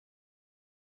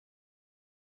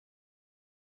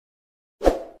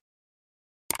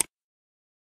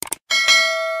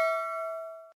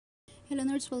Hello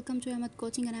nerds, welcome to Ahmad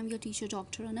Coaching and I'm your teacher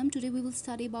Dr. Anam. Today we will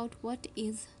study about what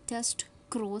is test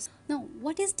cross. Now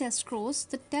what is test cross?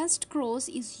 The test cross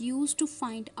is used to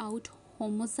find out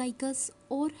homozygous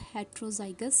or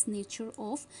heterozygous nature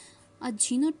of a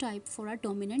genotype for a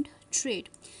dominant trait.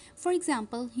 For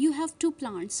example, you have two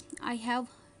plants. I have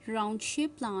round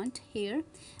shaped plant here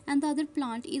and the other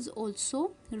plant is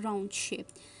also round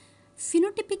shaped.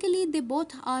 Phenotypically, they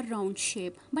both are round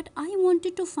shape, but I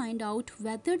wanted to find out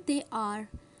whether they are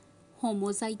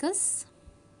homozygous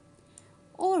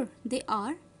or they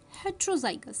are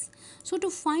heterozygous. So to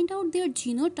find out their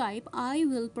genotype, I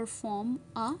will perform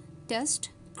a test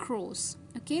cross.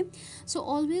 Okay, so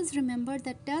always remember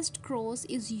that test cross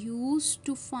is used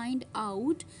to find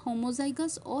out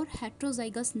homozygous or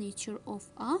heterozygous nature of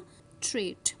a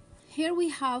trait. Here we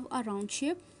have a round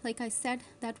shape. Like I said,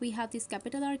 that we have this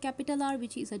capital R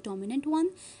which is a dominant one,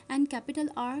 and capital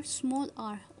R small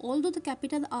r. Although the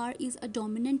capital R is a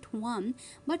dominant one,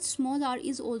 but small r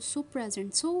is also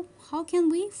present. So how can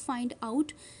we find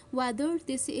out whether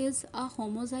this is a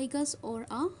homozygous or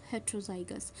a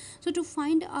heterozygous? So to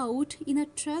find out in a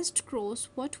test cross,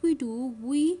 what we do,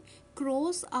 we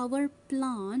cross our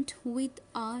plant with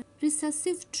a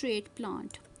recessive trait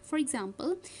plant. For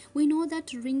example, we know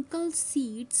that wrinkle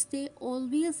seeds, they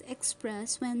always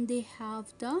express when they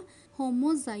have the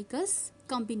homozygous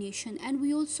combination, and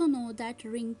we also know that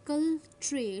wrinkle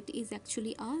trait is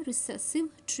actually a recessive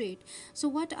trait. So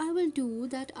what I will do,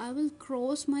 that I will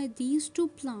cross these two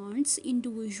plants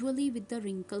individually with the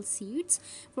wrinkle seeds.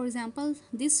 For example,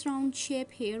 this round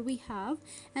shape here we have,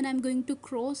 and I'm going to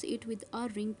cross it with a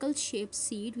wrinkle shaped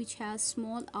seed which has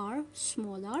small r,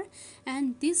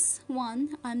 and this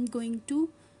one I'm going to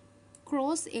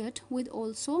cross it with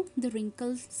also the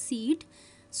wrinkle seed.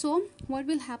 So what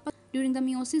will happen during the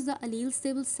meiosis, the alleles,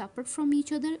 they will separate from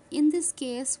each other. In this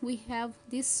case we have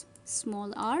this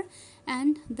small r,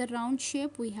 and the round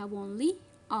shape we have only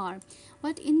r.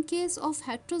 But in case of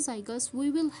heterozygous, we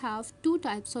will have two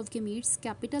types of gametes,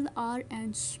 capital R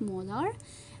and small r,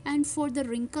 and for the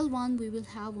wrinkle one we will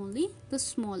have only the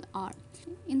small r.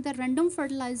 In the random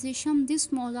fertilization, this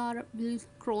small r will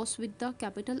cross with the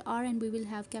capital R and we will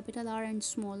have capital R and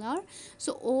small r.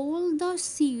 So all the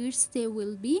seeds, they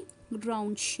will be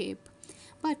round shape.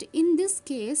 But in this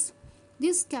case,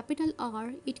 this capital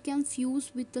R, it can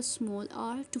fuse with the small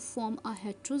r to form a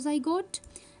heterozygote,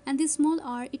 and this small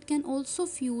r, it can also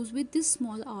fuse with this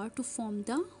small r to form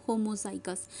the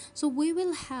homozygous. So we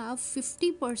will have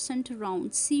 50%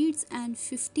 round seeds and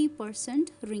 50%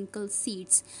 wrinkle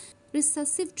seeds.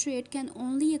 Recessive trait can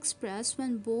only express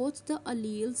when both the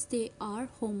alleles, they are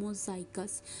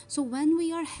homozygous. So when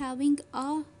we are having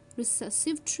a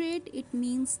recessive trait, it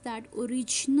means that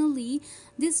originally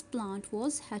this plant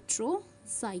was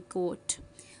heterozygote.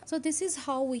 So this is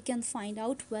how we can find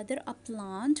out whether a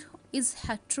plant is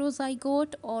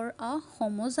heterozygote or a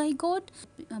homozygote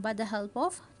by the help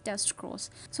of test cross.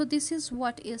 So this is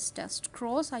what is test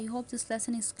cross. I hope this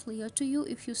lesson is clear to you.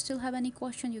 If you still have any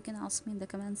question, you can ask me in the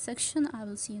comment section. I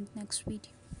will see you in the next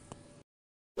video.